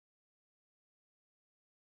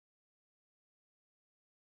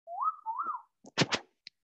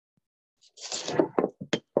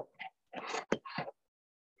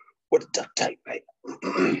tight, right?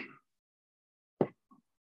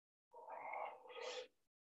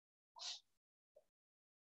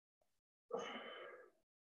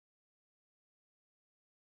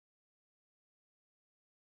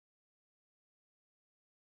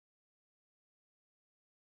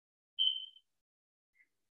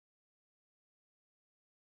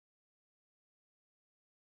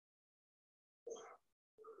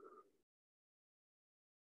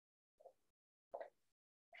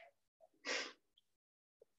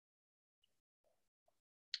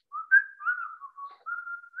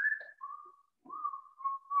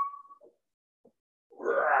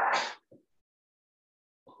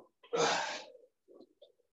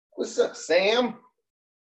 What's up, Sam?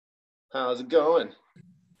 How's it going?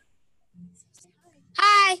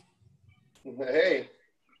 Hi. Hey.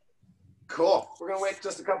 Cool. We're gonna wait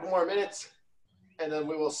just a couple more minutes and then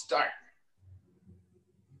we will start.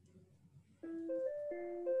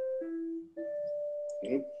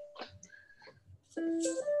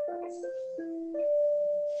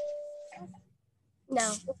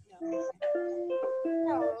 No.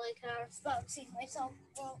 No, like I was about to see myself.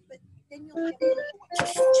 Well, but then you'll be able to watch. At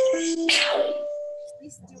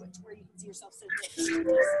least do it to where you can see yourself so that it says,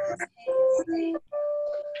 hey, stay.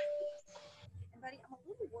 And buddy, I'm a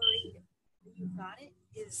little worried that you got it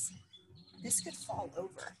is this could fall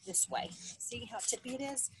over this way. See how tippy it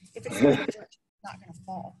is? If it's over, it's not going to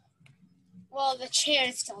fall. Well, the chair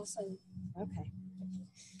is also. Okay.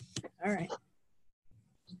 All right.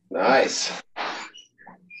 Nice.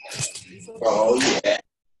 Oh, yeah.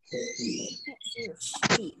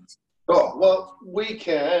 Oh, well, we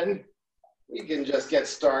can just get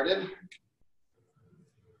started.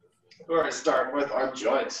 We're going to start with our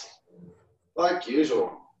joints, like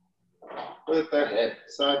usual, with their head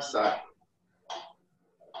side to side.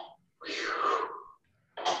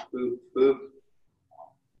 Boop, boop.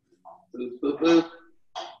 Boop, boop, boop.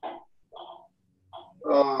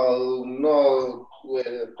 Oh, no, with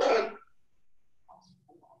it done.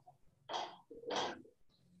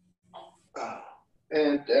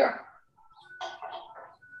 And down.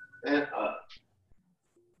 And up.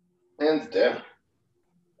 And down.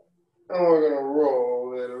 And we're going to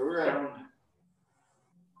roll it around.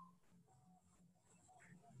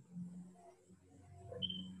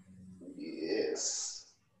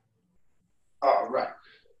 Yes. All right.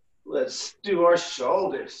 Let's do our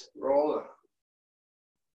shoulders. Roll up.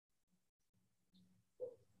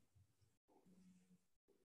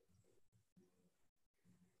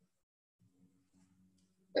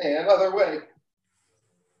 And other way.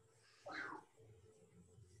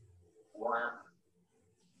 Wow.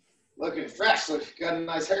 Looking fresh. Look, you got a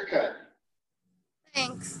nice haircut.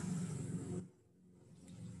 Thanks.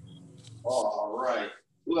 All right.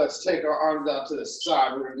 Let's take our arms out to the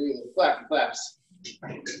side. We're going to do the flappy flaps.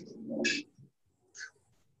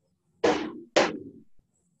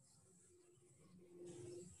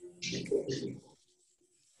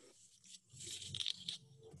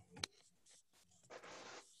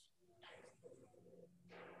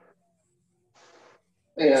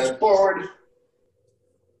 And forward.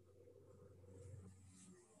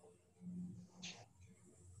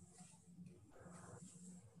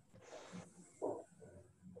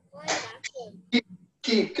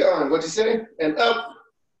 Keep going. What'd you say? And up.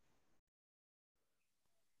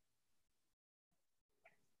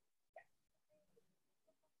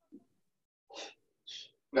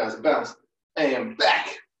 Bounce, bounce. And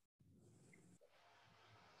back.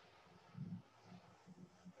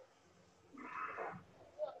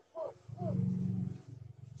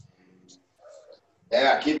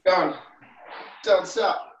 Yeah, keep going. Don't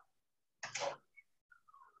stop.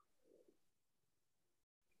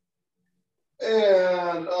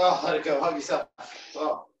 And let it go. Hug yourself.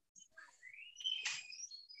 Oh.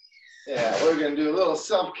 Yeah, we're going to do a little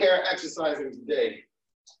self-care exercising today,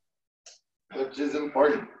 which is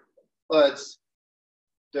important. Let's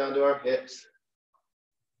down to our hips.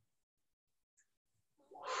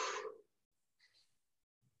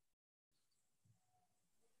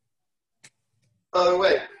 Other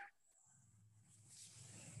way.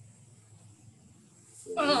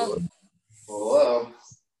 Oh. Hello.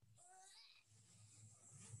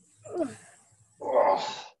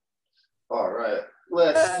 Oh. All right.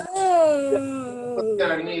 Let's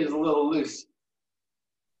get our knees a little loose.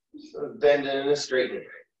 So bend in and straighten.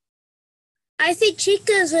 I think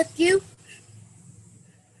Chica's with you.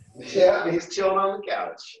 Yeah, he's chilling on the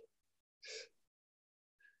couch.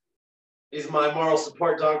 He's my moral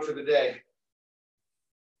support dog for the day.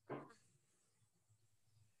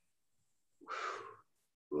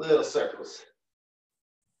 Little circles.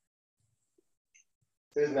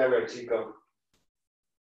 Who's never a Chico?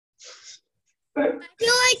 I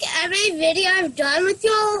feel like every video I've done with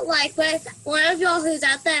y'all, like with one of y'all who's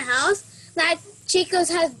at the house, that Chico's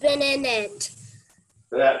has been in it.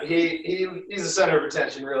 Yeah, he's the center of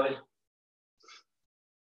attention, really.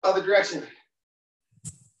 Other direction.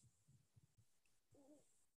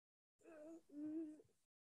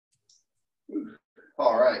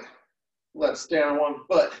 All right, let's stand on one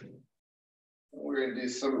foot. We're gonna do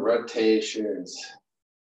some rotations.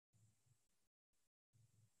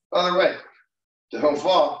 Other way, don't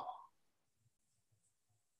fall.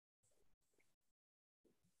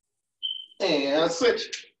 And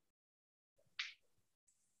switch.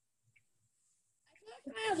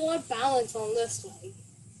 I have more balance on this leg.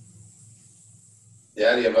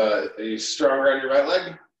 Yeah, are you stronger on your right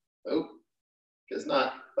leg? Oh, guess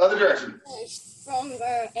not. Other direction.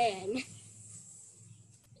 Stronger in.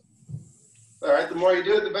 All right, the more you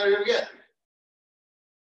do it, the better you'll get.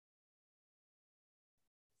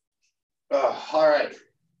 Oh, all right.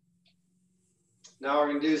 Now we're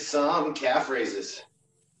gonna do some calf raises.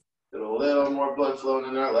 Get a little more blood flowing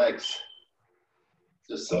in our legs.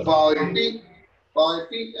 Just follow your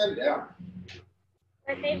feet and down.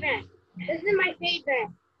 My favorite. This is my favorite.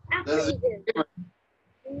 This is your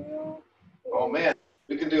favorite. Oh man,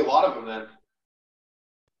 we can do a lot of them then.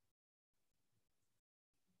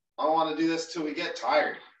 I want to do this till we get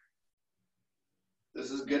tired.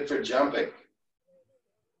 This is good for jumping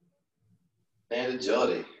and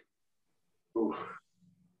agility. Ooh.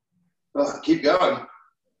 Oh, keep going.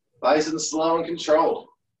 Nice and slow and controlled.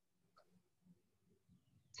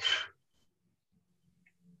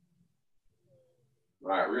 All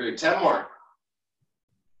right, we're gonna do 10 more.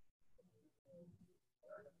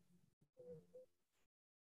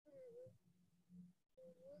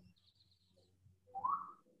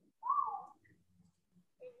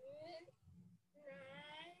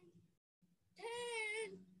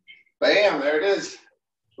 Bam, there it is.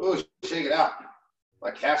 Ooh, shake it out. My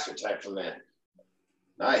calves are tight from that.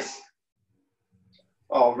 Nice.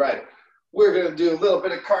 All right, we're gonna do a little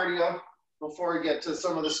bit of cardio before we get to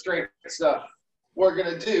some of the strength stuff. We're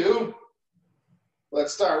gonna do,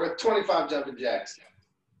 let's start with 25 jumping jacks.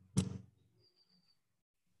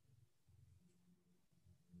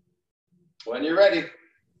 When you're ready.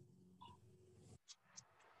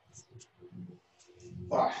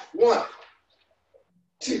 All right, 1,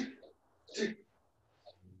 2, 3.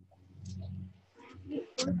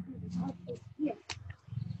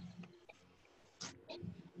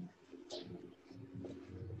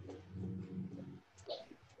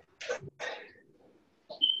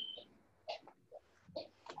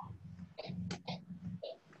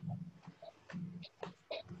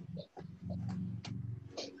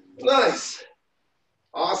 Nice.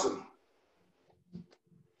 Awesome.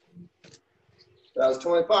 That was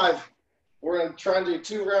 25. We're going to try and do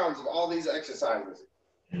 2 rounds of all these exercises.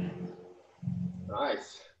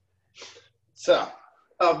 Nice. So,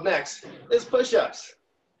 up next is push-ups.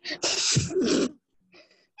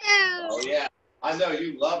 Oh, yeah. I know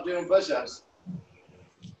you love doing push-ups.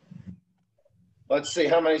 Let's see,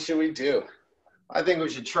 how many should we do? I think we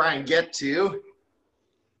should try and get to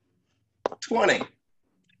 20.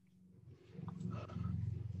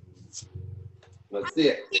 Let's see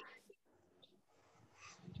it.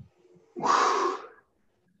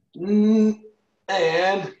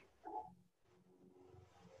 And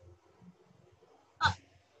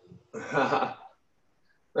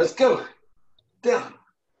let's go. Down.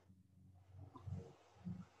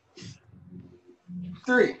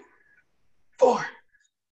 3, 4,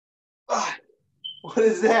 5. What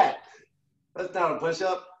is that? That's not a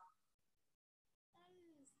push-up.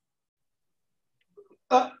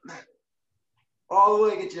 Up. All the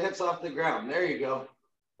way, get your hips off the ground. There you go.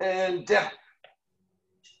 And down.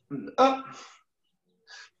 Up.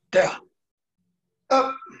 Down.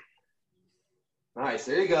 Up. Nice.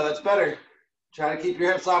 There you go. That's better. Try to keep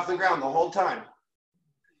your hips off the ground the whole time.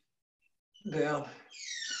 Down.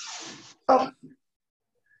 Up.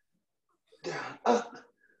 Down. Up.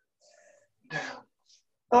 Down.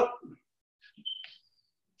 Up.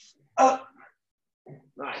 Up.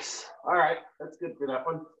 Nice. All right. That's good for that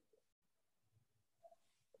one.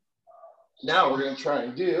 Now we're going to try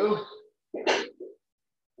and do,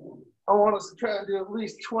 I want us to try and do at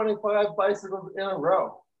least 25 bicycles in a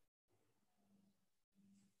row.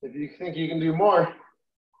 If you think you can do more,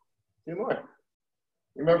 do more.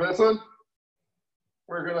 Remember this one?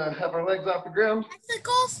 We're going to have our legs off the ground.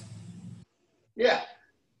 Bicycles? Yeah.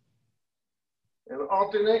 And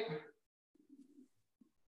alternate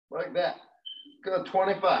like that. Go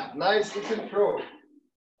 25. Nice and controlled.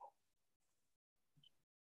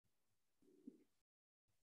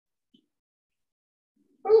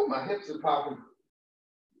 Woo. Woo, my hips are popping.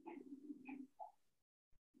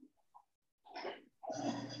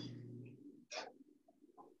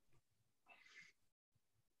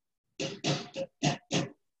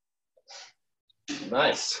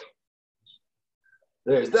 Nice.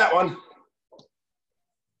 There's that one.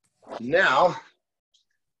 Now,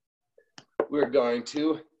 we're going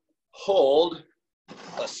to hold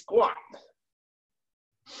a squat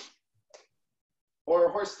or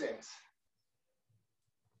a horse stance.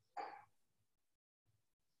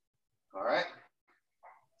 All right.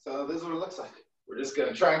 So this is what it looks like. We're just going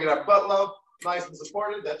to try and get our butt low, nice and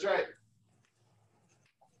supported. That's right.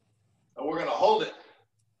 And we're going to hold it.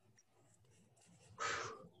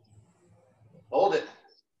 Hold it.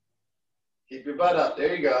 Keep your butt up.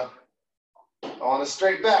 There you go. On a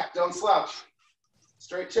straight back. Don't slouch.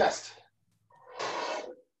 Straight chest.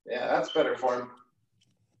 Yeah, that's better for him.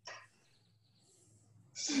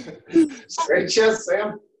 Straight chest,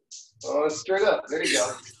 Sam. Oh, straight up. There you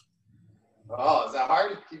go. Oh, is that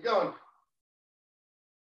hard? Keep going.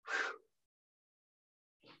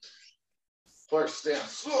 Horse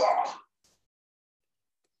stance.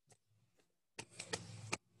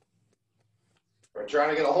 We're trying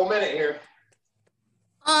to get a whole minute here.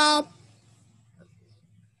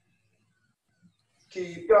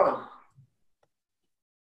 Keep going.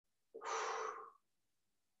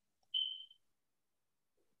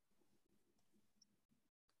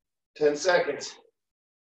 Ten seconds.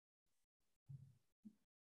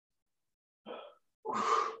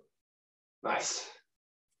 Nice.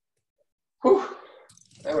 Whew.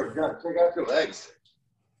 Now we're done. Check out your legs.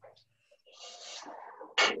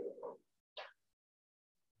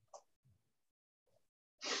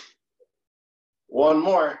 One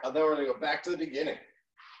more, and then we're going to go back to the beginning.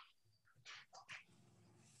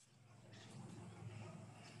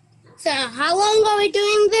 So how long are we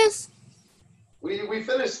doing this? We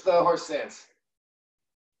finished the horse stance.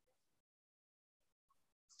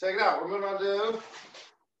 Check it out. We're moving on to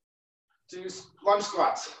lunge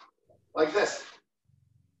squats, like this.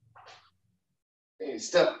 And you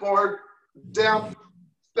step forward, down,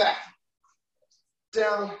 back,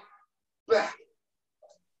 down, back.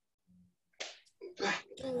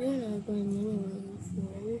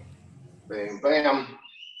 Bam, bam.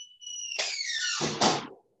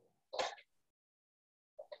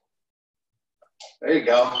 There you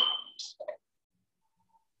go.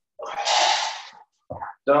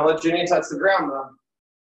 Don't let your knee touch the ground, though.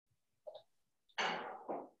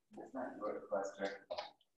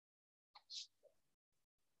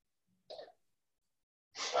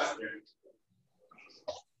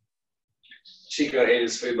 Chico ate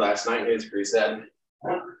his food last night. He was pretty sad.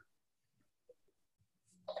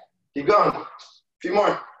 Keep going. A few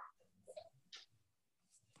more.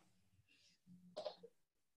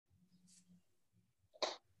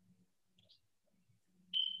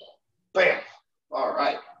 Bam. All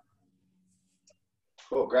right.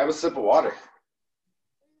 Cool. Grab a sip of water.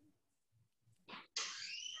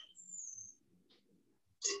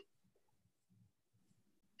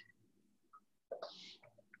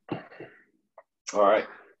 All right.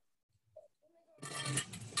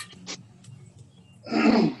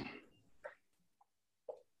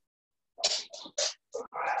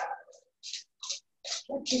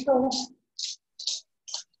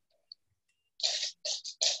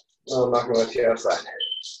 No, I'm not going to let you outside.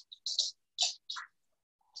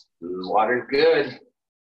 Water's good.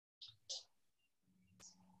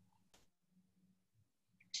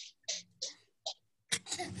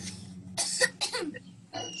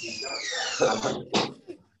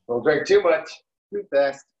 Don't drink too much. Too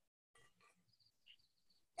fast.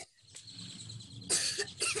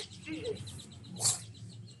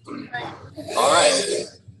 All right.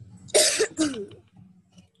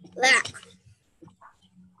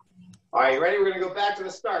 All right, you ready? We're going to go back to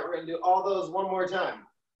the start. We're going to do all those one more time.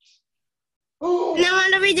 Ooh. Now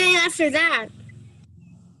what are we doing after that?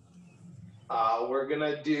 We're going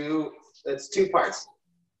to do, it's two parts.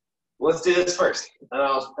 Let's do this first,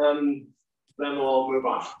 and then we'll move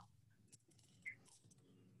on. I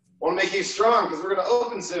want to make you strong because we're going to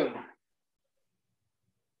open soon.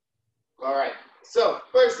 All right, so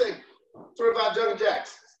first thing, 25 jumping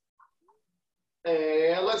jacks.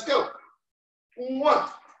 And let's go. 1.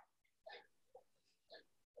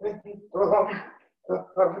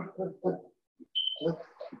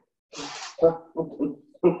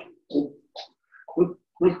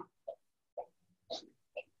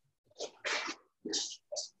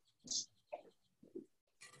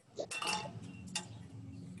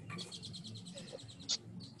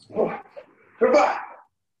 Goodbye.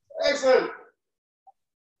 Excellent.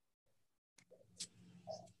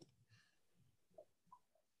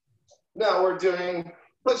 doing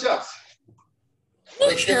push-ups.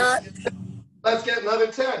 Push-up. Let's get another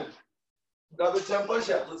 10. Another 10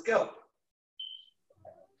 push-ups. Let's go.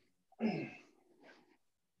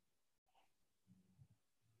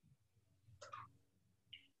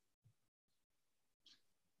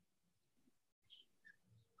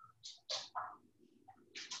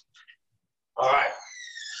 All right.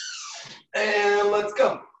 And let's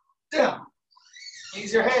go. Down.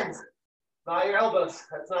 Use your hands, not your elbows.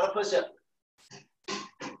 That's not a push-up.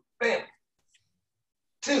 Bam.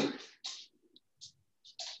 2.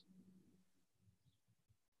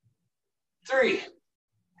 3.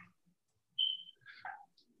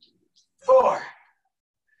 4.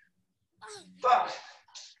 5.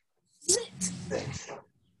 6.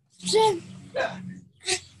 7.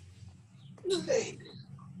 8.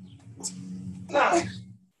 9.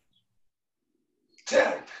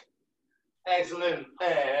 10. Excellent.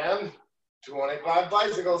 And 25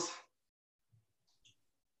 bicycles.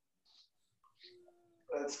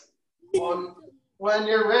 That's one when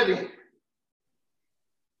you're ready.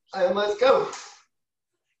 And let's go.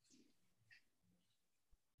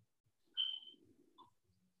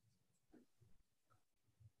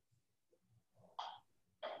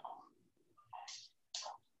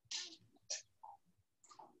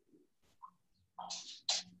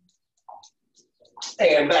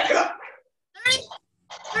 And back up.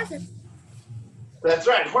 Perfect. That's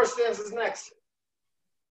right. Horse stance is next.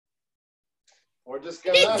 We're just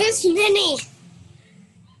gonna. Did this many.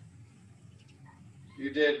 You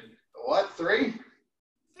did what? 3?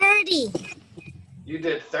 30. You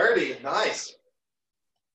did 30. Nice.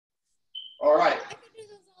 All right.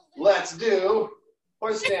 Let's do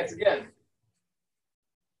horse stance again.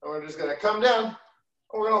 And we're just gonna come down. And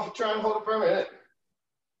we're gonna try and hold it for a minute.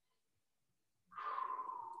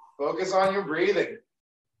 Focus on your breathing.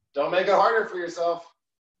 Don't make it harder for yourself.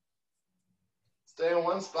 Stay in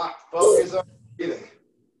one spot. Focus on breathing.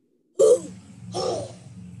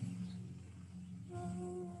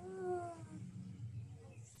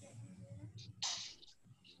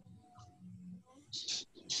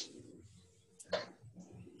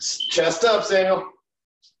 Chest up, Samuel.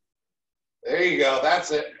 There you go.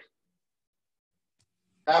 That's it.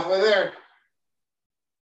 Halfway there.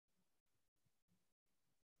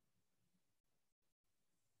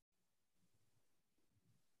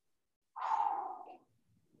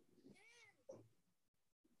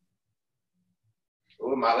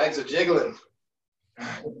 Ooh, my legs are jiggling.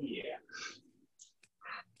 Yeah.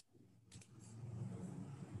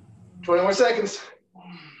 20 more seconds.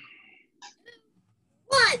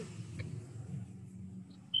 1.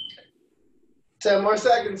 10 more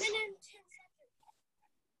seconds.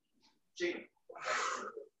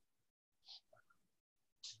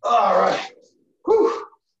 All right. Whew.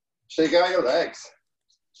 Shake out your legs.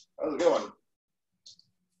 That was a good one.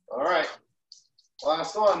 All right.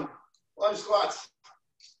 Last one. Lunge squats.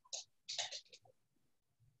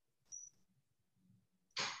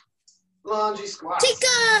 Lungy squats.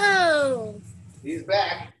 Chico! He's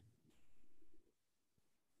back.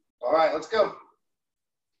 All right, let's go.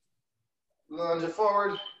 Lunge it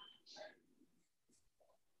forward.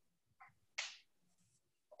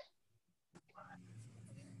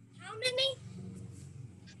 How many?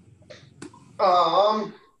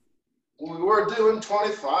 We were doing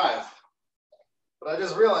 25, but I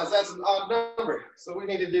just realized that's an odd number, so we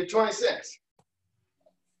need to do 26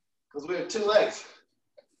 because we have 2 legs.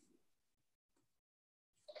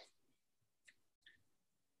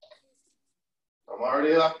 I'm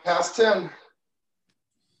already up past 10.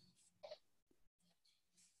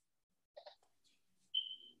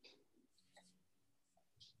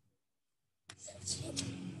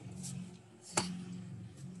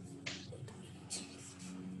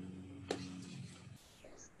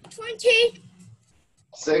 $20.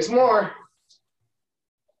 6 more.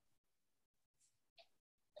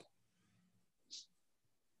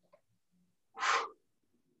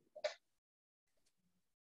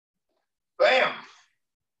 Bam.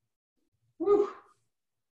 Whew.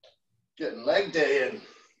 Getting leg day in.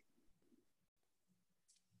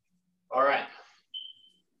 All right.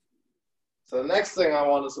 So the next thing I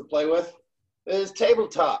want us to play with is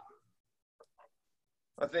tabletop.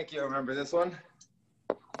 I think you remember this one.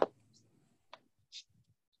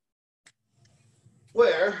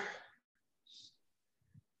 Where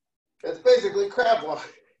it's basically crab walk.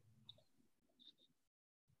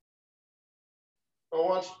 I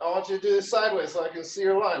want you to do this sideways so I can see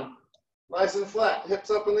your line. Nice and flat, hips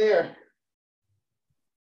up in the air.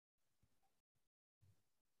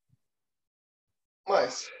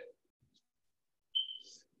 Nice.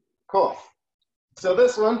 Cool. So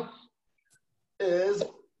this one is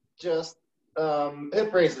just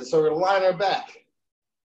hip raises. So we're going to line our back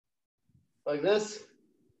like this,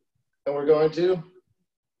 and we're going to,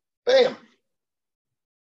 bam,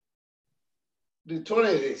 do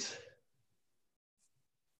 20 of these.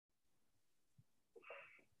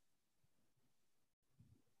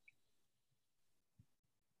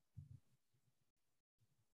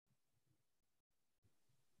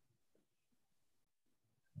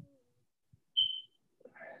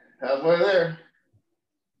 Halfway there.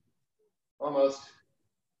 Almost.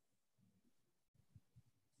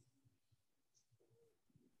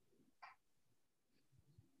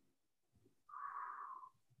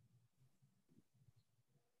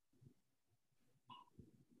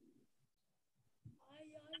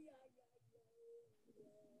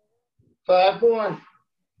 Five more.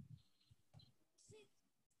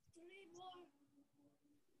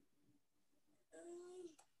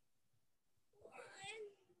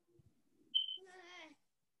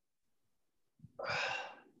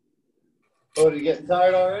 Oh, are you getting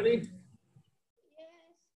tired already?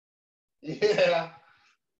 Yes. Yeah.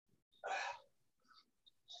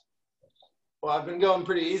 Well, I've been going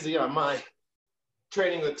pretty easy on my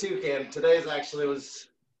training with Toucan. Today's actually was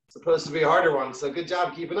supposed to be a harder one, so good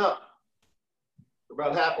job keeping up.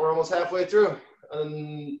 We're almost halfway through.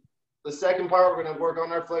 And the second part, we're going to work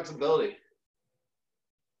on our flexibility.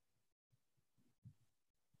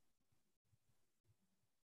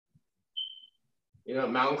 You know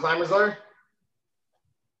what mountain climbers are?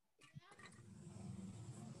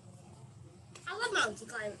 I love mountain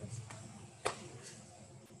climbers.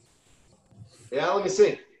 Yeah, let me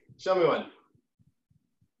see. Show me one.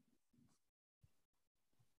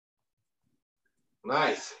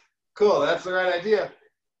 Nice. Cool, that's the right idea.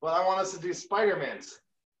 Well, I want us to do Spider-Mans.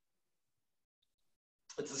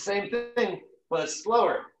 It's the same thing, but it's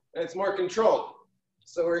slower and it's more controlled.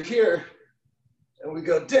 So we're here and we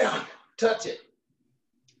go down, touch it,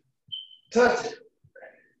 touch it.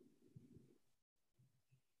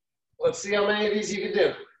 Let's see how many of these you can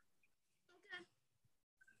do.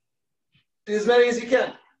 Do as many as you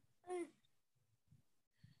can.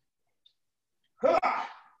 Ha!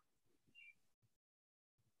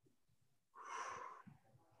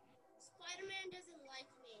 Spider-Man doesn't like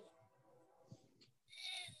me.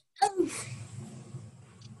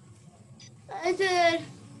 I did.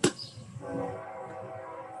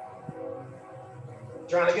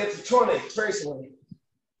 Trying to get to 20 personally.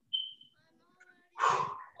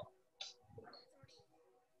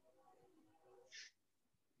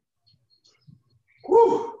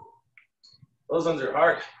 Whew. Those ones are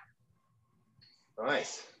hard.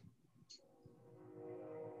 Nice.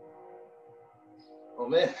 Oh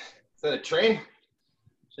man, is that a train?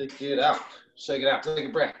 Shake it out. Shake it out. Take a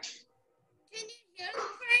breath. Can you hear the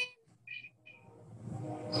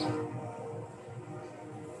train?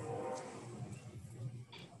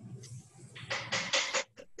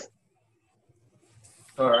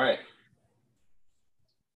 All right.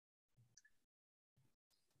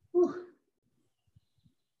 Whew.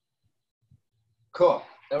 Cool.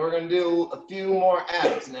 And we're going to do a few more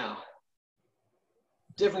abs now.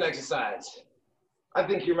 Different exercise. I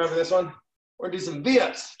think you remember this one. We're going to do some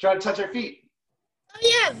V-ups. Try to touch our feet. Oh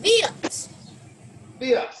yeah, V-ups.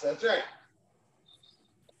 V-ups, that's right.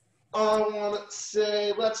 I want to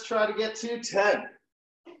say, let's try to get to 10.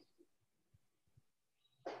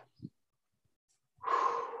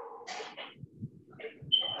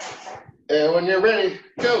 And when you're ready,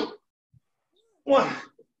 go. 1,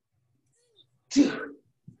 2,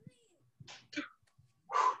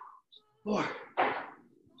 4,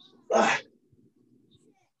 5,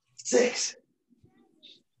 6,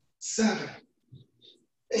 7,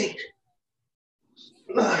 8,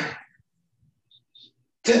 9,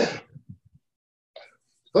 10.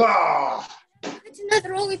 Oh. That's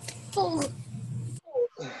another only full.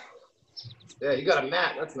 Yeah, you got a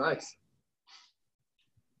mat. That's nice.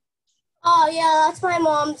 Oh yeah, that's my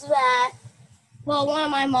mom's mat. Well, one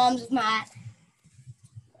of my mom's mat.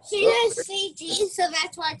 She does CG, so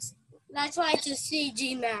that's why it's a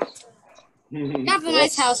CG mat. Got a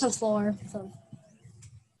nice house and floor. So.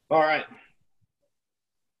 All right.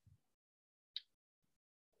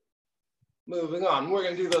 Moving on. We're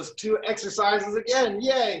going to do those 2 exercises again.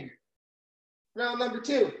 Yay. Round number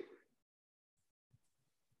 2.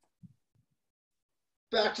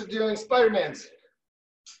 Back to doing Spider-Mans.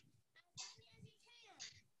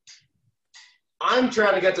 I'm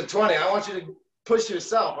trying to get to 20. I want you to push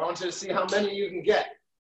yourself. I want you to see how many you can get.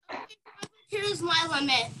 Here's my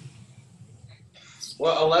limit.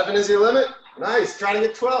 What, 11 is your limit? Nice. Try to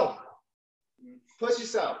get 12. Push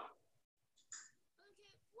yourself.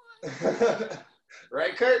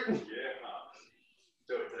 Right, Kurt? Yeah.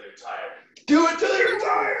 Do it till you're tired. Do it till you're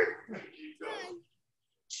tired.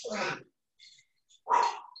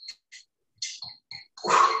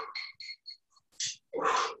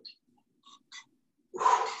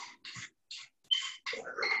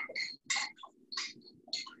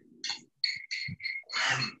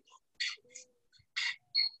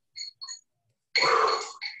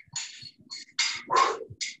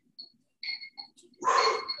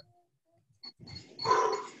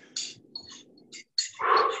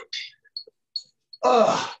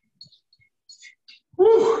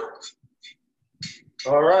 Whew.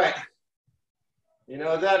 All right. You know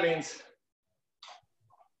what that means.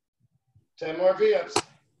 10 more V-ups.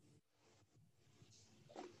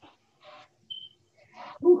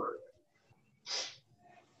 Whew.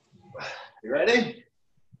 You ready?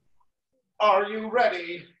 Are you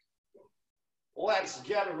ready? Let's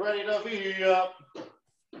get ready to V-up.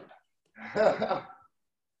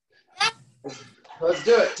 Let's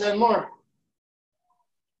do it. 10 more.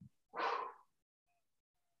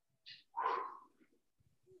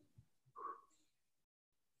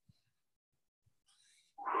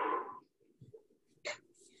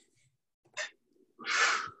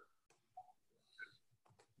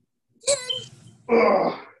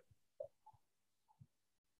 Ugh.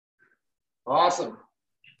 Awesome.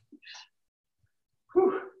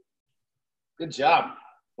 Whew. Good job.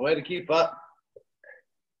 Way to keep up.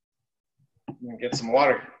 Get some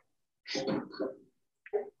water.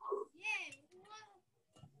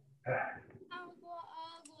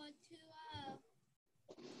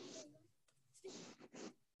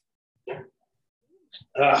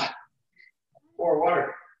 More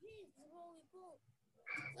water.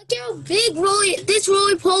 Look how big this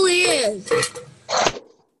roly-poly is.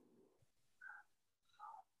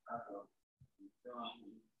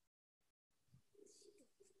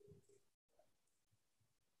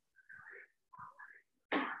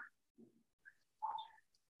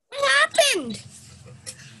 What happened?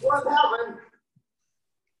 What happened?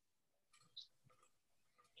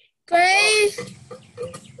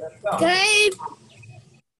 Grave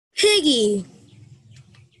Piggy.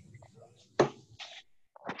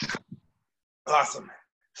 Awesome.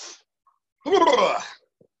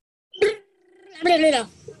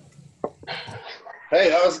 Hey,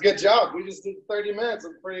 that was a good job. We just did 30 minutes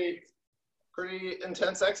of pretty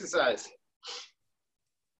intense exercise.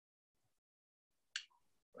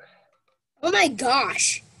 Oh my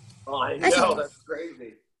gosh. Oh, I know, that's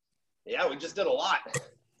crazy. Yeah, we just did a lot.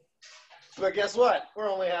 But guess what? We're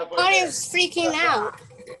only halfway My body there. was freaking out.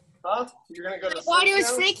 Huh? You're gonna go to My sleep body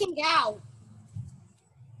was now? freaking out.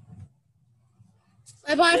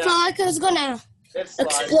 My body felt like it was gonna It's fine.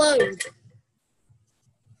 explode.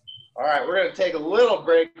 All right, we're gonna take a little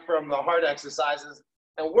break from the hard exercises,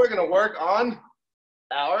 and we're gonna work on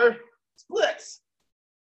our splits.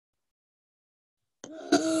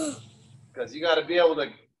 Because you gotta be able to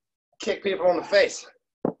kick people in the face.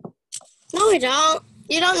 No, you don't.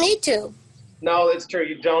 You don't need to. No, it's true.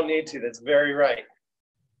 You don't need to. That's very right.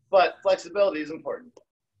 But flexibility is important.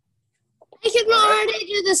 I can already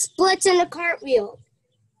do the splits and the cartwheel.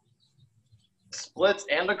 Splits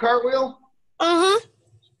and a cartwheel? Uh-huh.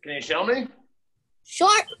 Can you show me?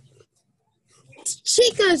 Short.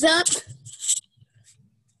 She goes up.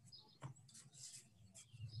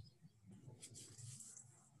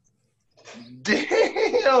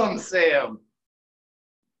 Damn, Sam.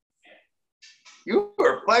 You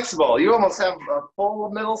are flexible. You almost have a full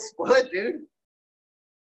middle split, dude.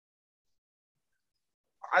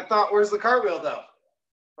 I thought, where's the cartwheel, though?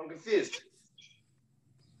 I'm confused.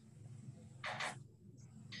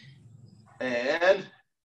 And,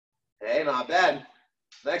 hey, not bad.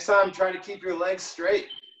 Next time, try to keep your legs straight.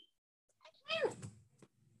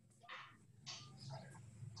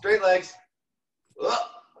 Straight legs. Ugh.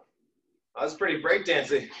 That was pretty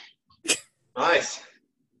breakdancing. Nice.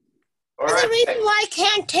 All That's right. the reason why I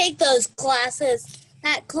can't take those classes.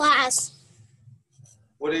 That class.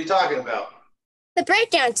 What are you talking about? The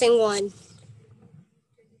breakdancing one.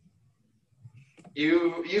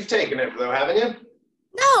 You've taken it, though, haven't you?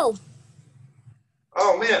 No.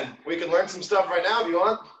 Oh, man. We can learn some stuff right now if you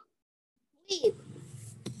want. Wait.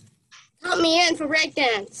 Count me in for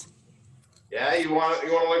breakdance. Yeah, you want to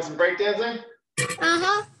learn some breakdancing?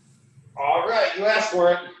 Uh-huh. All right, you asked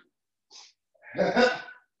for it.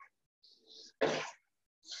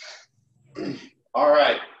 All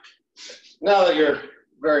right. Now that you're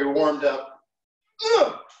very warmed up.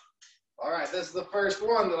 All right, this is the first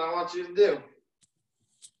one that I want you to do.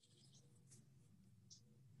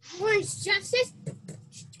 Where's Justice?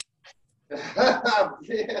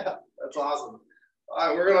 Yeah, that's awesome. All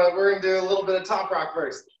right, we're gonna do a little bit of top rock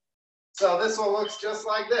first. So this one looks just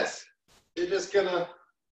like this. you're just gonna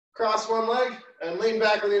cross one leg and lean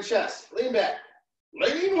back with your chest. Lean back.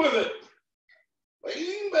 Lean with it.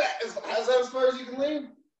 Lean back. How's that as far as you can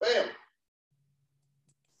lean? Bam.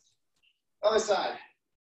 Other side.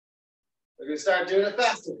 We're gonna start doing it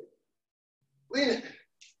faster. Lean it.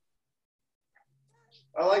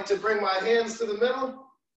 I like to bring my hands to the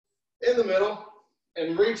middle, in the middle,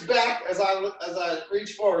 and reach back as I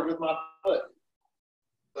reach forward with my foot.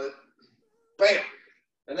 But bam.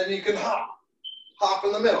 And then you can hop. Hop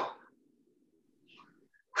in the middle.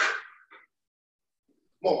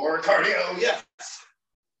 More cardio, yes.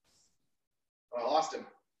 I lost him.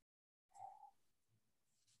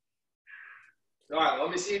 All right,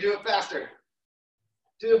 let me see you do it faster.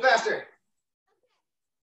 Do it faster.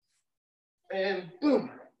 And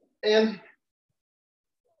boom. And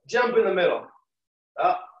jump in the middle.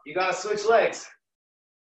 Oh, you gotta switch legs.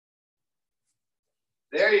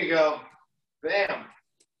 There you go. Bam.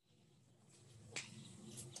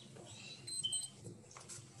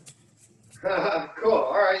 Cool.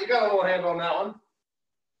 All right, you got a little handle on that one.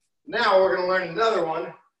 Now we're going to learn another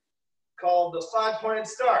one called the 5-pointed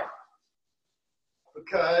star,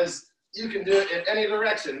 because you can do it in any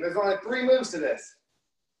direction. There's only 3 moves to this.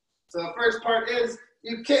 So the first part is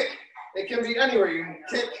you kick. It can be anywhere. You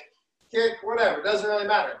can kick, whatever. It doesn't really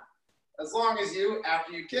matter. As long as you,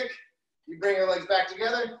 after you kick, you bring your legs back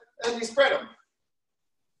together and you spread them.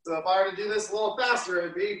 So if I were to do this a little faster, it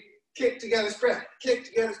would be kick together, spread, kick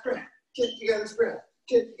together, spread. Kick together, spread.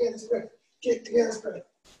 Kick together, spread. Kick together, spread.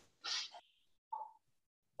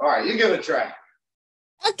 All right, you give it a try.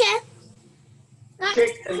 Okay.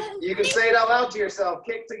 Kick, and you can say it out loud to yourself.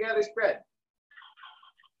 Kick together, spread.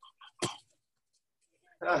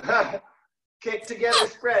 Kick together,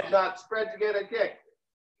 spread, not spread together, kick.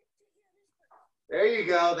 There you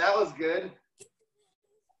go. That was good.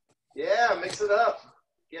 Yeah, mix it up.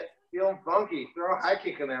 Get feeling funky. Throw a high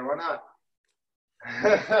kick in there. Why not?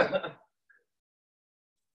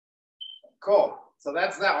 Cool. So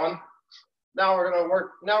that's that one. Now we're gonna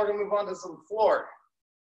move on to some floor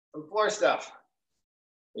stuff.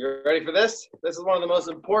 You ready for this? This is one of the most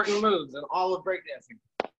important moves in all of breakdancing.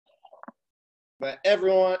 But every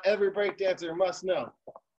breakdancer must know.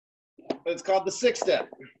 It's called the 6-step.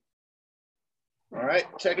 All right,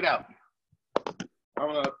 check it out. I'm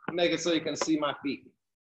gonna make it so you can see my feet.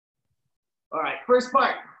 All right, first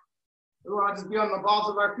part. We want to just be on the balls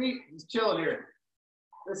of our feet, just chill here.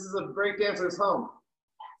 This is a breakdancer's home.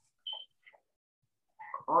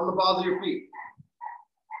 On the balls of your feet,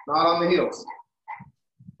 not on the heels.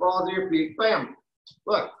 Balls of your feet, bam.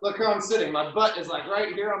 Look how I'm sitting. My butt is like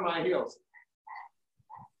right here on my heels.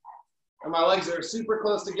 And my legs are super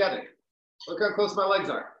close together. Look how close my legs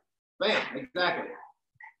are. Bam, exactly.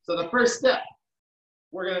 So the first step,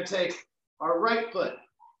 we're gonna take our right foot,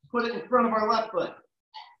 put it in front of our left foot.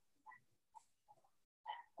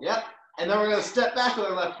 Yep, and then we're gonna step back with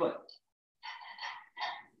our left foot.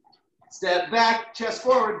 Step back, chest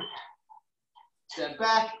forward. Step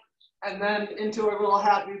back, and then into our little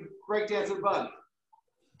happy breakdancer bug.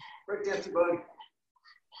 Breakdancer bug.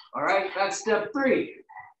 All right, that's step 3.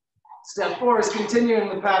 Step 4 is continuing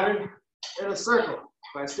the pattern in a circle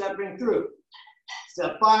by stepping through.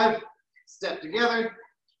 Step 5, step together,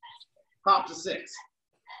 hop to 6.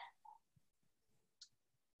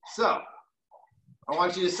 So, I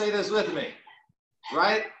want you to say this with me.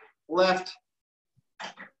 Right, left.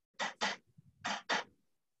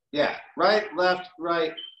 Yeah, right, left,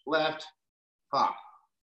 hop.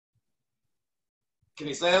 Can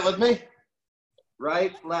you say it with me?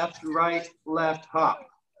 Right, left, hop.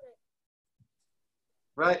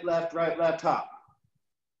 Right, left, hop.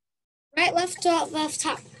 Right, left, top, left,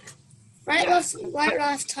 top. Right, Yeah.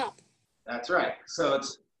 left, top. That's right. So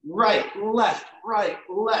it's right, left.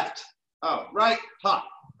 Oh, right, hop.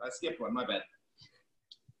 I skipped one, my bad.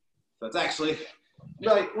 So it's actually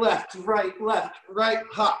right, left,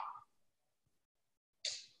 hop.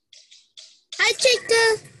 Hi,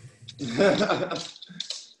 Chica.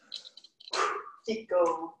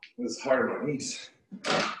 Chico. This is hard on my knees.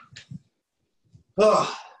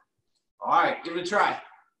 Oh. All right, give it a try.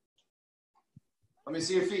 Let me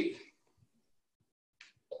see your feet.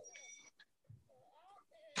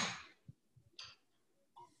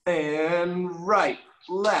 And right,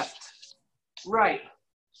 left, right.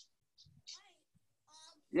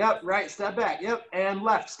 Yep, right, step back. Yep, and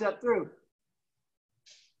left, step through.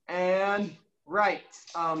 And right,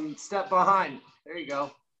 step behind. There you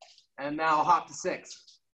go. And now hop to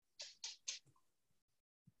 6.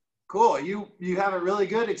 Cool, you have it really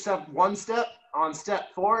good except one step on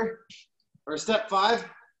step 4 or step 5.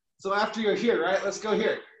 So after you're here, right, let's go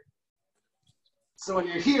here. So when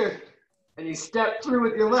you're here, and you step through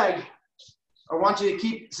with your leg, I want you to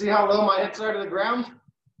keep, see how low my hips are to the ground?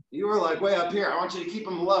 You were like way up here. I want you to keep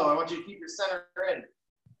them low. I want you to keep your center in.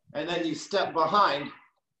 And then you step behind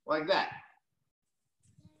like that.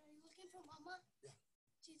 Are you looking for Mama?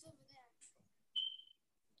 She's over there.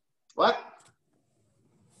 What?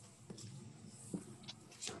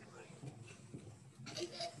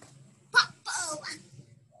 Pop-o.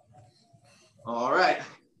 All right.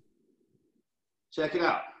 Check it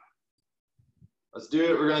out. Let's do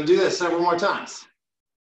it. We're going to do this several more times.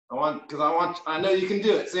 I know you can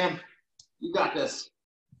do it, Sam. You got this.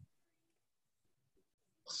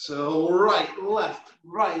 So right, left,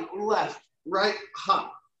 right,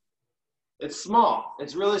 hop. It's small.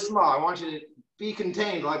 It's really small. I want you to be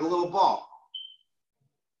contained like a little ball.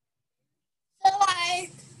 So right,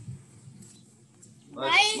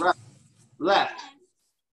 Right, left,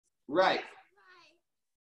 right,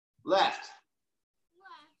 left.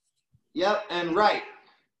 Yep, and right.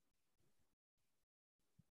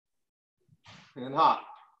 And hop.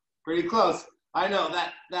 Pretty close. I know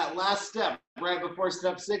that last step right before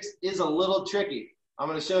step 6 is a little tricky. I'm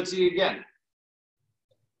going to show it to you again.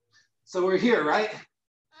 So we're here, right?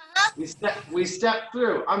 We step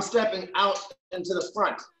through. I'm stepping out into the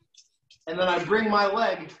front. And then I bring my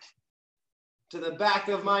leg to the back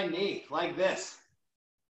of my knee like this.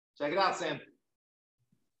 Check it out, Sam.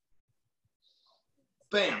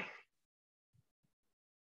 Bam.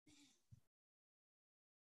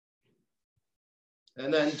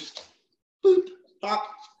 And then, boop, hop.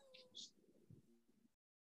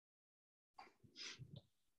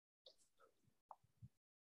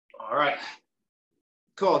 All right.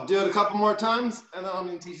 Cool. Do it a couple more times, and then I'm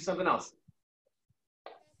going to teach you something else.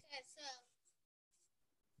 Okay, so.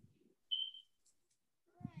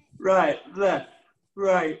 Right, left,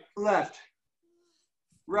 right, left.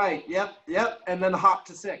 Right, yep. And then hop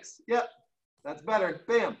to 6. Yep, that's better.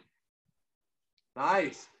 Bam.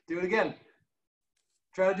 Nice. Do it again.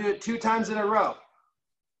 Try to do it 2 times in a row.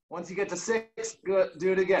 Once you get to 6,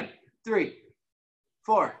 do it again. 3,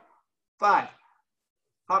 4, 5.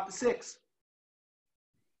 Hop to 6.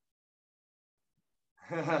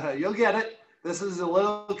 You'll get it. This is a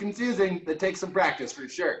little confusing. That takes some practice for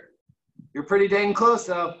sure. You're pretty dang close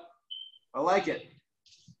though. I like it.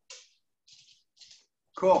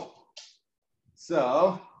 Cool.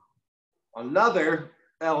 So another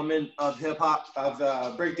element of hip hop, of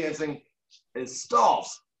breakdancing, is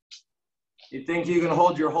stalls. You think you can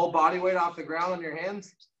hold your whole body weight off the ground on your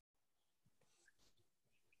hands?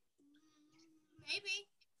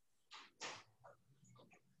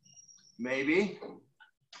 Maybe.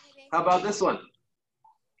 How about this one?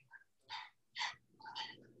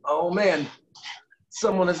 Oh man,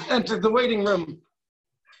 someone has entered the waiting room.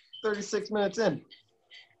 36 minutes in.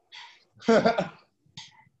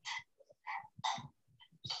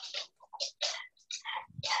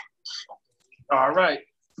 All right.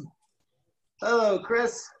 Hello,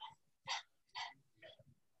 Chris.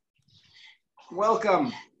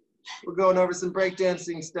 Welcome. We're going over some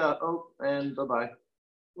breakdancing stuff. Oh, and bye-bye.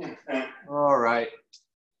 All right.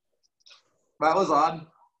 That was odd.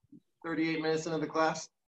 38 minutes into the class.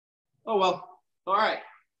 Oh, well. All right.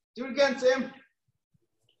 Do it again, Sam.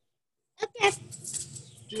 Okay.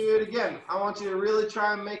 Do it again. I want you to really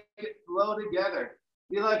try and make it flow together.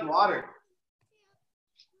 Be like water.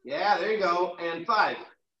 Yeah, there you go. And 5.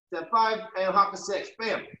 Step 5 and hop to 6.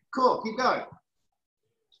 Bam. Cool. Keep going.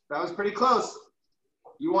 That was pretty close.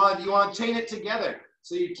 You want to chain it together.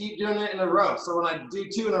 So you keep doing it in a row. So when I do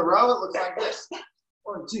 2 in a row, it looks like this.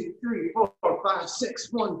 1, 2, 3, 4, 5, 6.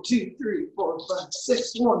 1, 2, 3, 4, 5,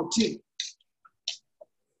 6. 1, 2.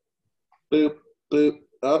 Boop, boop.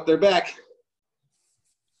 Oh, they're back.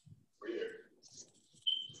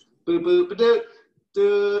 Boop, boop, ba-doop.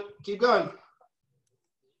 Do. Keep going.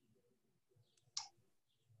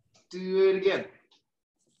 Do it again.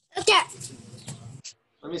 Okay.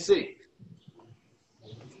 Let me see.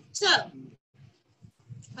 So,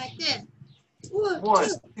 like this. 1,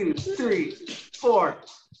 2, 3, 4,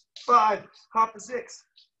 5. Hop to 6.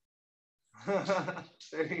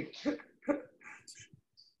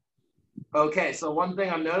 Okay, so one thing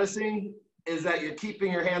I'm noticing is that you're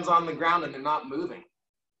keeping your hands on the ground and they're not moving.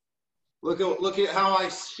 Look at how I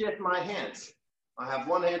shift my hands. I have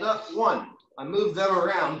one hand up, 1. I move them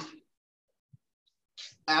around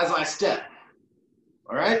as I step.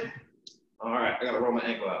 All right? All right, I gotta roll my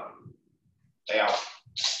ankle out. Ow.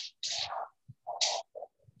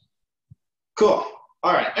 Cool.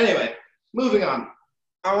 All right, anyway, moving on.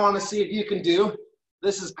 I wanna see if you can do,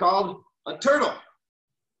 this is called a turtle,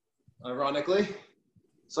 ironically.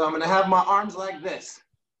 So I'm gonna have my arms like this,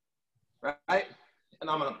 right? and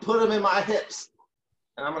I'm gonna put them in my hips.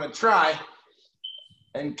 And I'm gonna try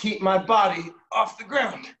and keep my body off the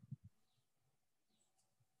ground.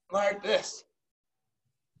 Like this.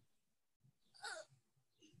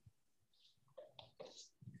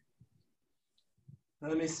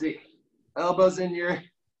 Let me see. Elbows in your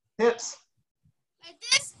hips. Like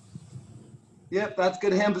this? Yep, that's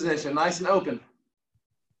good hand position. Nice and open.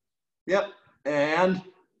 Yep, and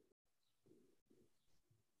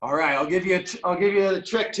all right, I'll give you a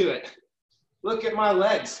trick to it. Look at my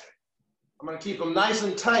legs. I'm gonna keep them nice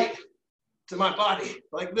and tight to my body,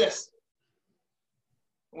 like this.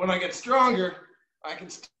 When I get stronger, I can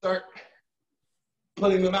start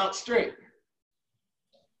putting them out straight.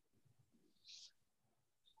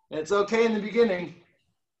 It's okay in the beginning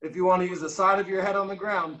if you want to use the side of your head on the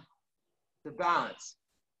ground to balance.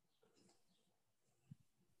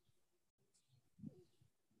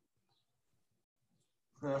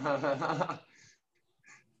 I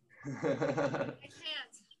can't.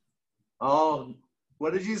 Oh,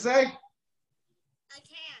 what did you say? I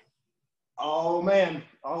can't. Oh man,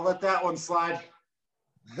 I'll let that one slide.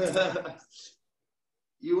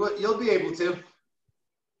 You'll be able to.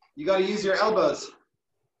 You got to use your elbows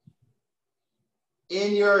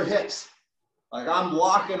in your hips. Like I'm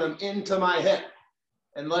locking them into my hip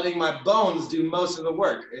and letting my bones do most of the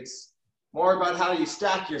work. It's more about how you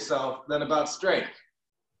stack yourself than about strength.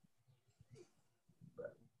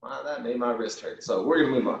 Wow, that made my wrist hurt. So we're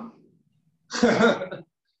gonna move on.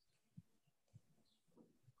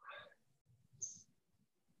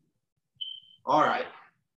 All right.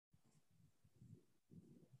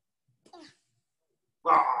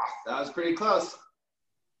 Ah, that was pretty close.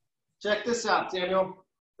 Check this out, Daniel.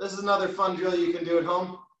 This is another fun drill you can do at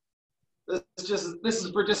home. This is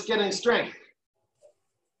for just getting strength.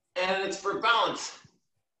 And it's for balance.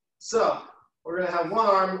 So we're gonna have one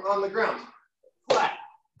arm on the ground, flat,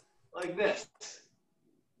 like this.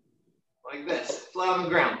 Like this, flat on the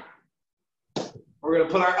ground. We're gonna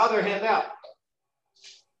put our other hand out.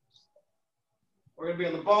 We're gonna be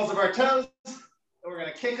on the balls of our toes, and we're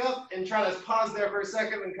gonna kick up and try to pause there for a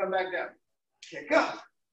second and come back down. Kick up,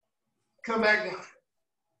 come back down.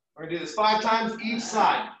 We're gonna do this 5 times each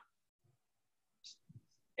side.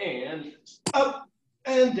 And up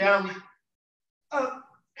and down, up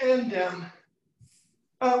and down,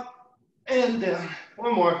 up and down.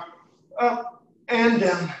 One more, up and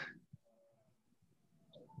down.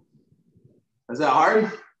 Is that hard? Yeah.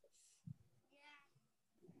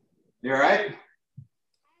 You all right? I have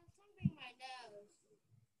something in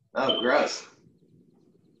my nose. Oh, gross.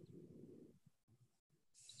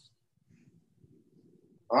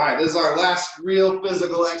 All right, this is our last real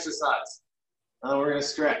physical exercise. Now we're gonna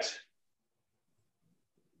stretch.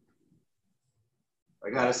 I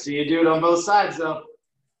gotta see you do it on both sides though.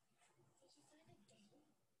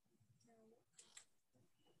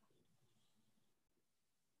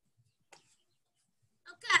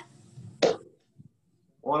 Okay.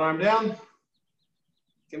 One arm down.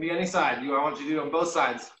 Can be any side. I want you to do it on both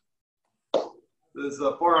sides. This is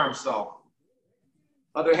a forearm stall.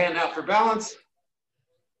 Other hand out for balance.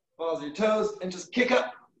 Balls of your toes and just kick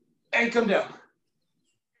up and come down.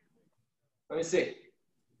 Let me see.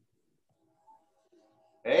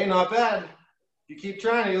 Hey, not bad. If you keep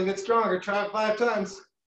trying, you'll get stronger. Try it 5 times.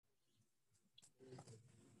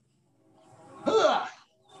 Ah.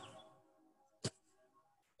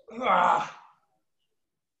 Ah.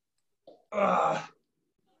 Ah.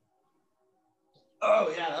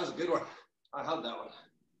 Oh, yeah, that was a good one. I hugged that one.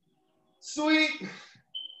 Sweet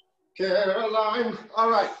Caroline.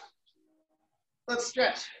 All right. Let's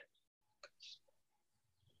stretch.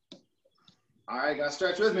 All right, gotta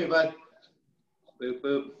stretch with me, bud. Boop,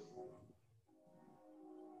 boop.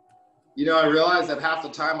 You know, I realized that half the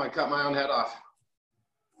time I cut my own head off.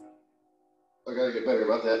 I gotta get better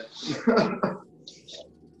about that.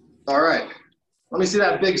 All right, let me see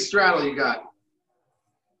that big straddle you got.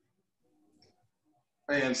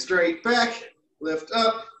 And straight back, lift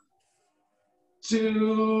up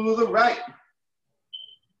to the right.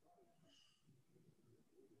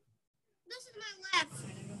 This is my left.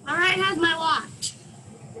 My right has my watch.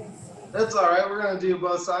 That's all right, we're gonna do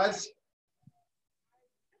both sides.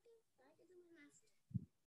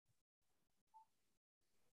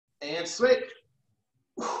 And switch.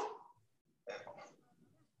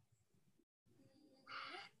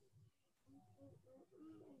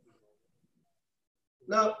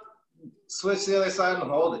 No, switch the other side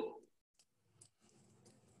and hold it.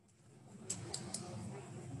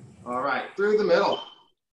 All right, through the middle.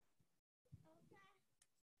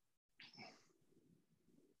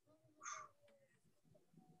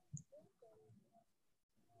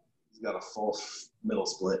 got a full middle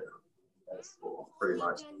split. That's cool, pretty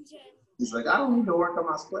much. He's like, I don't need to work on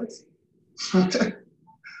my splits.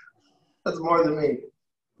 That's more than me.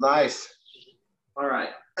 Nice. All right.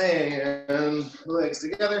 And legs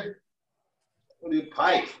together. We'll do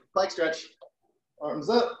pike. Pike stretch. Arms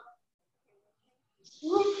up.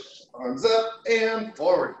 Arms up and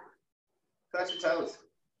forward. Touch your toes.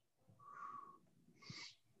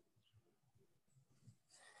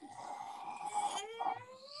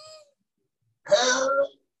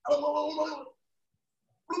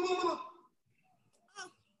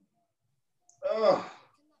 Oh,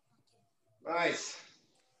 nice.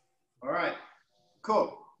 All right,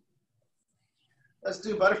 cool. Let's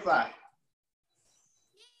do butterfly.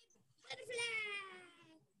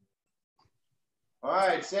 All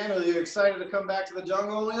right, Samuel, you excited to come back to the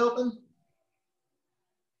jungle when we open?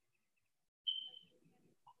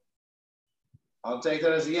 I'll take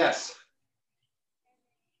that as a yes.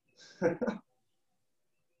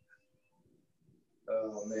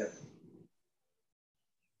 Oh, man.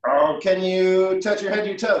 Oh, can you touch your head to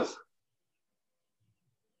your toes?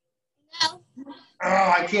 No.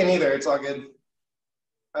 Oh, I can't either. It's all good.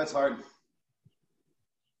 That's hard.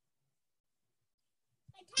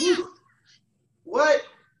 What?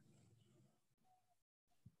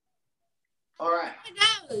 All right.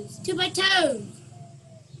 To my toes.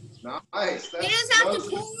 Nice. That's You just have to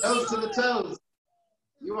pull nose to the toes.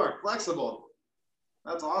 You are flexible.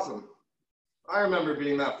 That's awesome. I remember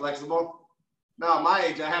being that flexible. Now at my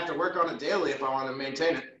age, I have to work on it daily if I want to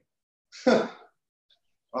maintain it.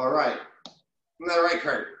 All right. Isn't that right,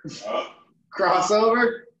 Kurt?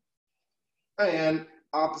 Crossover. And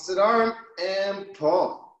opposite arm and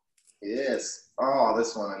pull. Yes. Oh,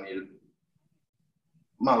 this one I needed.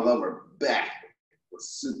 My lower back was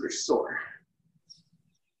super sore.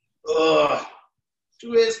 Ugh.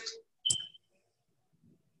 Twist.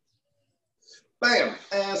 Bam.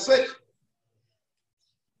 And switch.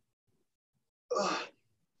 Ugh.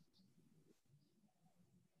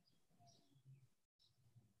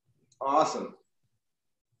 Awesome.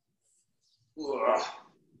 Ugh.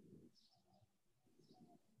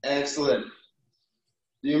 Excellent.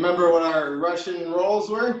 Do you remember what our Russian rolls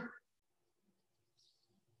were?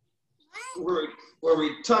 Where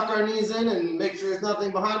we tuck our knees in and make sure there's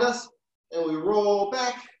nothing behind us, and we roll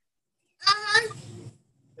back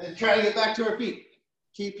and try to get back to our feet.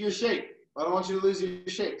 Keep your shape. I don't want you to lose your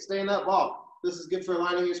shape. Stay in that ball. This is good for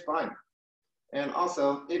aligning your spine. And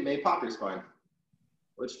also, it may pop your spine,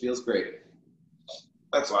 which feels great.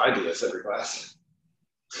 That's why I do this every class.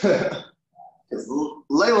 Because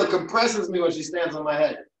Layla compresses me when she stands on my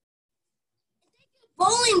head.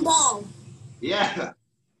 Bowling ball. Yeah,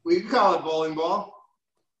 we call it bowling ball.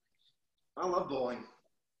 I love bowling.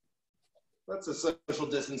 That's a social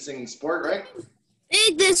distancing sport, right?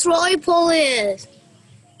 Big this roly poly is.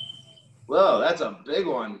 Whoa, that's a big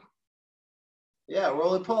one. Yeah,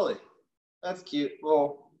 roly poly. That's cute.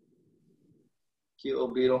 Cute little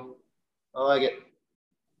beetle. I like it.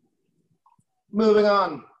 Moving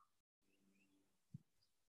on.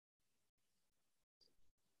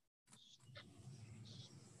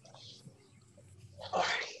 All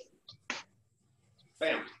right.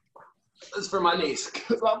 Bam. This is for my knees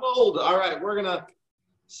because I'm old. All right, we're gonna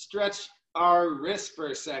stretch our wrist for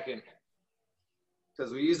a second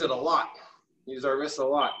because we use it a lot. Use our wrists a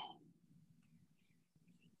lot.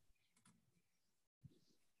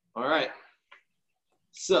 All right.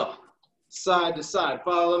 So, side to side,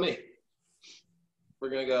 follow me. We're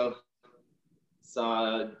gonna go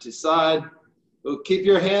side to side. Ooh, keep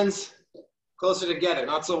your hands closer together,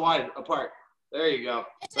 not so wide apart. There you go.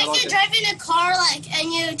 It's like you're driving a car,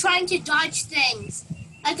 and you're trying to dodge things,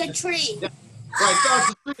 like a tree. Yeah. Right,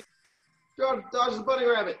 dodge the tree. Dodge the bunny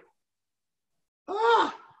rabbit.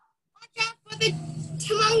 Ah! Watch out for the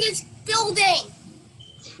humongous building.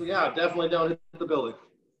 Yeah, definitely don't hit the building.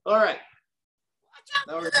 All right. Watch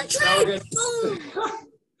out for the tree.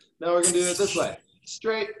 Now we're gonna do it this way.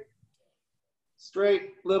 Straight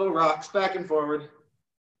little rocks back and forward.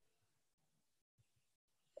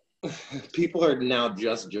 People are now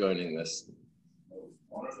just joining this.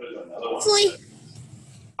 Hopefully.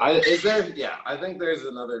 Is there? Yeah, I think there's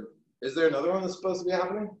another. Is there another one that's supposed to be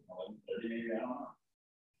happening?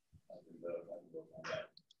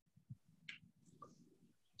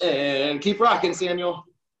 And keep rocking, Samuel.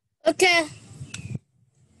 Okay.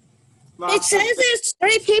 It says there's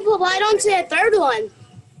 3 people, but I don't see a third one.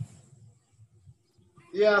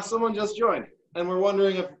 Yeah, someone just joined, and we're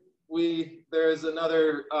wondering if there's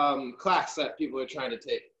another class that people are trying to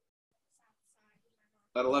take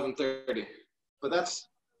at 11:30, but that's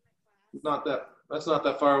not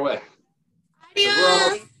that far away.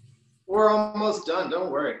 We're almost done.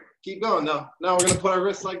 Don't worry. Keep going though. Now we're gonna put our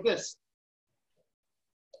wrists like this.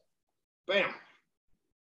 Bam.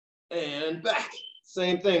 And back.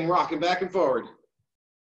 Same thing, rocking back and forward.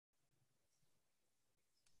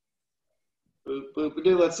 Boop, boop,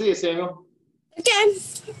 boop, let's see it, Samuel. Okay.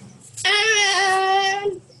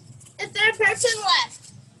 And the third person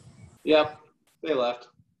left. Yep, they left.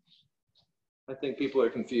 I think people are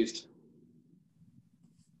confused.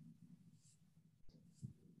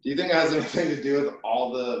 Do you think it has anything to do with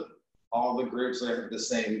all the groups that have the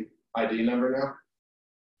same ID number now?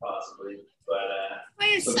 Possibly, but For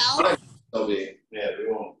yourself. They'll be. yeah,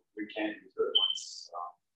 we can't do it once. So.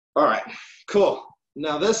 All right, cool.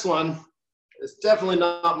 Now this one is definitely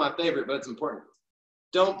not my favorite, but it's important.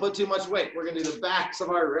 Don't put too much weight. We're gonna do the backs of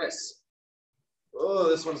our wrists. Oh,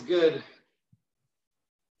 this one's good.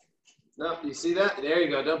 No, you see that? There you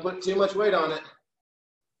go. Don't put too much weight on it.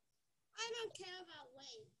 I don't care about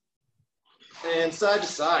weight. And side to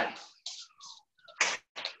side.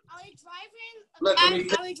 Are we driving? Look, Are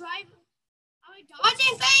we driving? Are we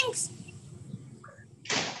dodging things?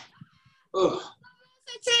 Ugh.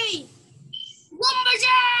 City.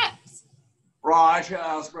 Lumberjacks.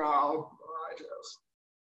 Righteous, bro. Righteous.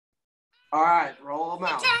 All right, roll them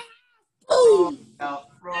out. Roll it out.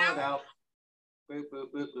 Roll it out. Boop,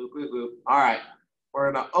 boop, boop, boop, boop, boop. All right,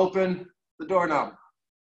 we're gonna open the doorknob.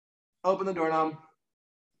 Open the doorknob.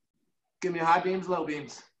 Give me high beams, low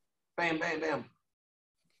beams. Bam, bam, bam.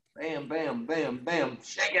 Bam, bam, bam, bam.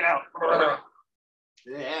 Shake it out.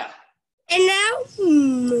 Yeah. And now,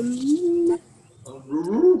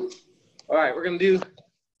 All right, we're gonna do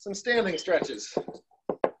some standing stretches.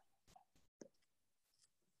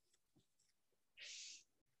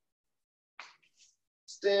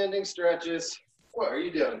 Standing stretches. What are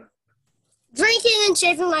you doing? drinking and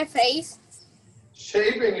shaving my face.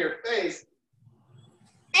 Shaving your face.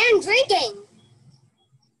 And drinking.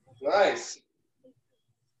 Nice.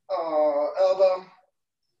 Oh, elbow.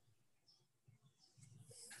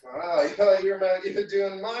 Wow, you're even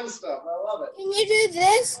doing mime stuff. I love it. Can you do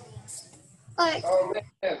this? Like, Oh,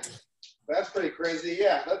 man. That's pretty crazy.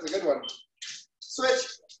 Yeah, that's a good one. Switch.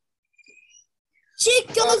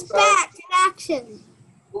 Chica's back in action.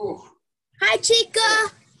 Ooh. Hi,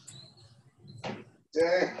 Chica.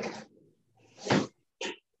 Dang.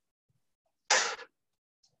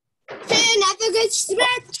 Okay, another good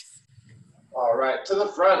stretch. All right, to the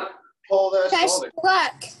front. Pull that shoulder.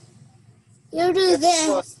 Look. You do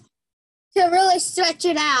this to really stretch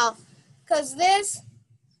it out. Because this,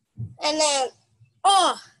 and then,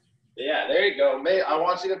 oh. Yeah, there you go. I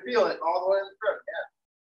want you to feel it all the way in the front.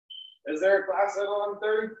 Yeah. Is there a class at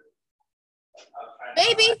 11:30?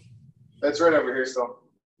 Baby. That's right over here still.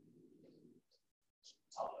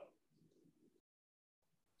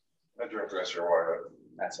 I drink the rest of your water.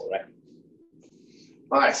 That's all right.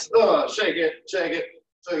 Nice. Shake it, shake it,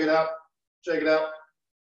 shake it out, shake it out.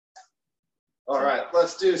 All right,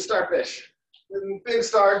 let's do starfish. Big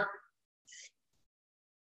star.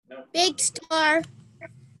 No. Big star.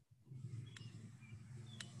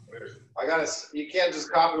 You can't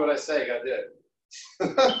just copy what I say, you gotta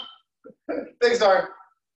do it. Big star.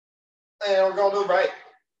 And we're going to the right.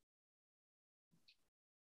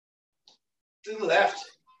 To the left.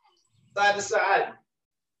 Side to side.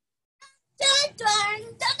 Dun, dun,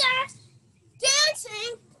 dun, dun.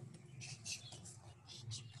 Dancing.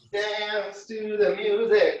 Dance to the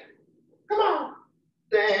music. Come on.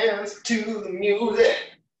 Dance to the music.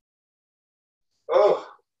 Oh.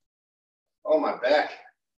 Oh, my back.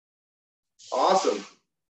 Awesome.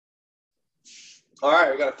 All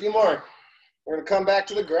right, we got a few more. We're going to come back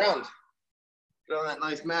to the ground. Get on that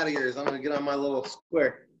nice mat of yours. I'm going to get on my little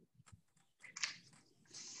square.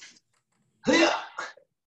 Yeah.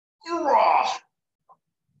 You're raw.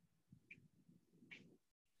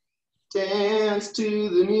 Dance to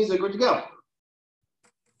the music. Where'd you go?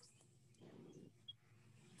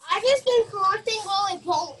 I've just been collecting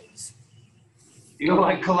roly-polies. You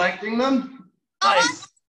like collecting them? Nice.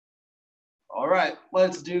 All right,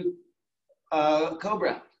 let's do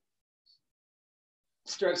cobra.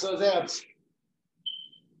 Stretch those abs.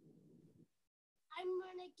 I'm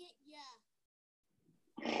gonna get ya.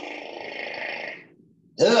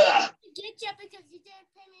 Get ya because you didn't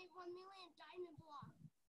pay me 1 million diamond block.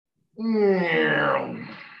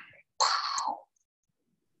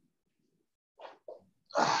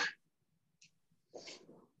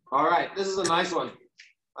 All right, this is a nice one.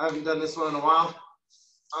 I haven't done this one in a while.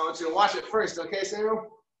 I want you to watch it first, okay, Samuel?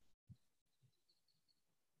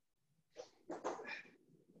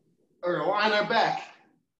 We're gonna line our back.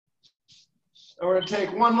 And we're gonna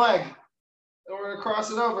take one leg. And we're gonna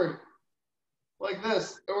cross it over. like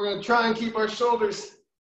this. And we're gonna try and keep our shoulders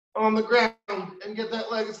on the ground and get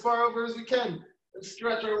that leg as far over as we can and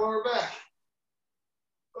stretch our lower back.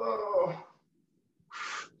 Oh.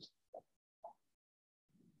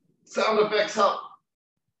 Sound effects help.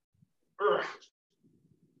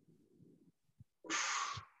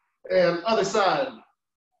 And other side.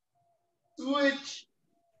 Switch.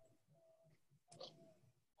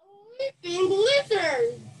 Leaping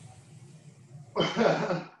blizzard.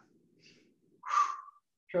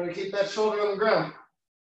 Trying to keep that shoulder on the ground.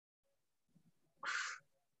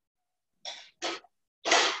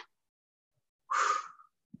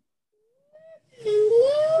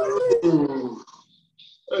 Ooh.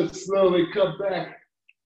 And slowly come back.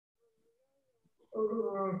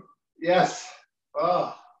 Yes.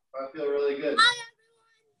 Oh, I feel really good.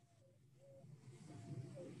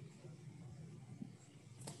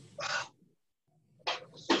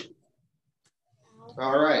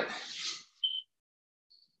 All right.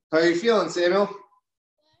 How are you feeling, Samuel?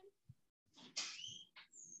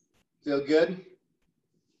 Feel good?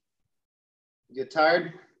 You get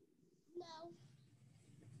tired? No.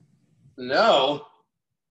 No?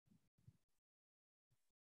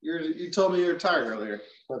 You told me you were tired earlier.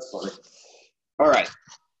 That's funny. All right.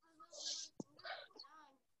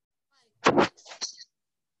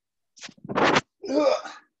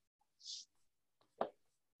 Ugh.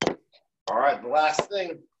 All right, the last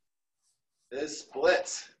thing is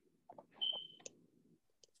splits.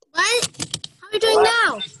 What? How are we doing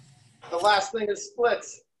now? The last thing is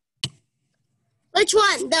splits. Which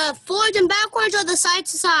one? The forward and backwards or the side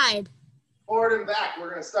to side? Forward and back we're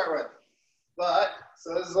going to start with. But,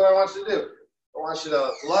 so this is what I want you to do. I want you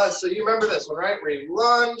to lunge. So you remember this one, right? Where you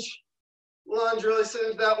lunge, really sit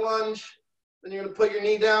into that lunge. Then you're going to put your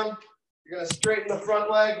knee down. You're going to straighten the front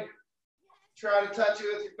leg. Try to touch it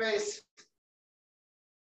with your face.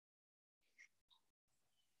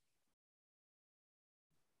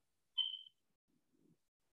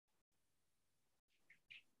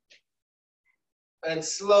 And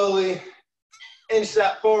slowly inch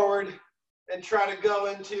that forward and try to go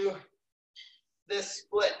into this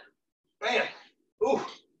split. Bam. Ooh.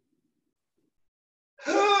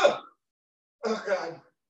 Oh, God.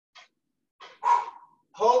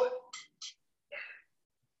 Hold it.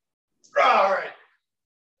 All right.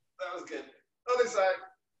 That was good. Other side.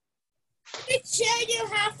 Let's show you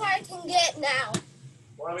how far I can get now.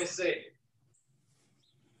 Let me see.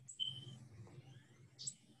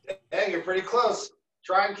 Yeah, you're pretty close.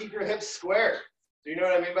 Try and keep your hips square. Do you know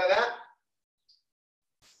what I mean by that?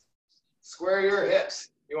 Square your hips.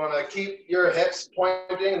 You want to keep your hips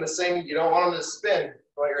pointing in the same, you don't want them to spin. You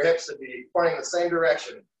want your hips to be pointing in the same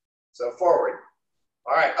direction. So forward.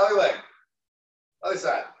 All right, other leg. Other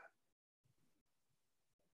side.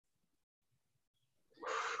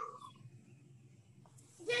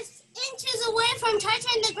 Just inches away from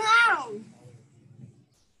touching the ground.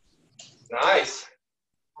 Nice.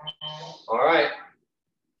 All right.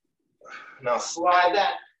 Now slide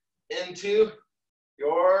that into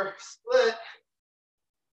your split.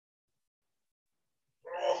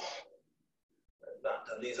 Oh, I've not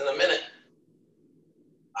done these in a minute.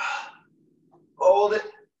 Hold it.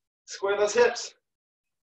 Square those hips.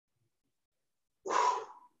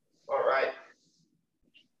 All right.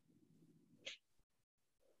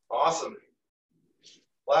 Awesome.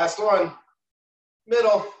 Last one.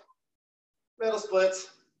 Middle splits.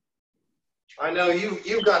 I know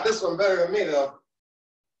you've got this one better than me though.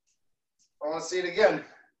 I want to see it again.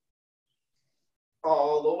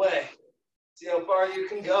 All the way. See how far you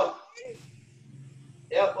can go.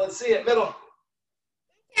 Yep, let's see it. Middle.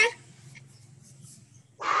 Okay.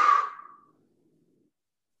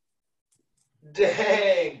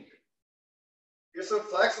 Dang. You're so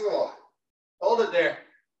flexible. Hold it there.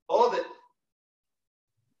 Hold it.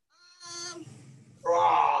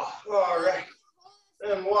 Oh, all right.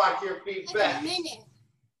 And walk your feet Like back. a minute.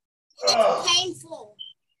 Oh. It's painful.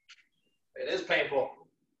 It is painful.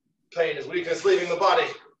 Pain is weakness leaving the body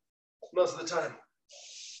most of the time.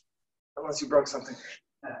 Unless you broke something.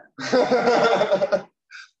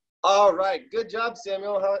 All right. Good job,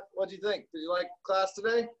 Samuel. What do you think? Did you like class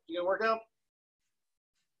today? You get a workout?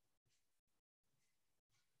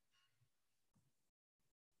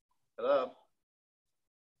 Hello?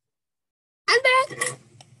 I'm back.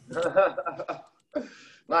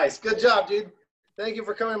 Nice. Good job, dude. Thank you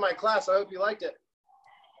for coming to my class. I hope you liked it.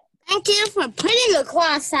 Thank you for putting the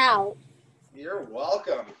class out. You're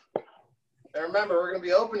welcome. And remember, we're going to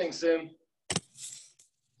be opening soon.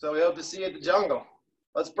 So we hope to see you at the jungle.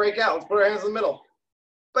 Let's break out. Let's put our hands in the middle.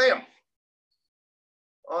 Bam.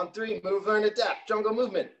 On 3, move, learn, adapt. Jungle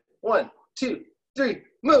movement. 1, 2, 3,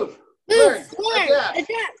 move. Learn. Learn. Adapt.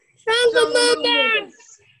 Adapt. Sounds of movement.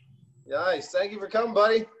 Nice. Thank you for coming,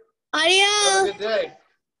 buddy. Have a Audio. good day.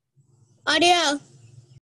 Audio.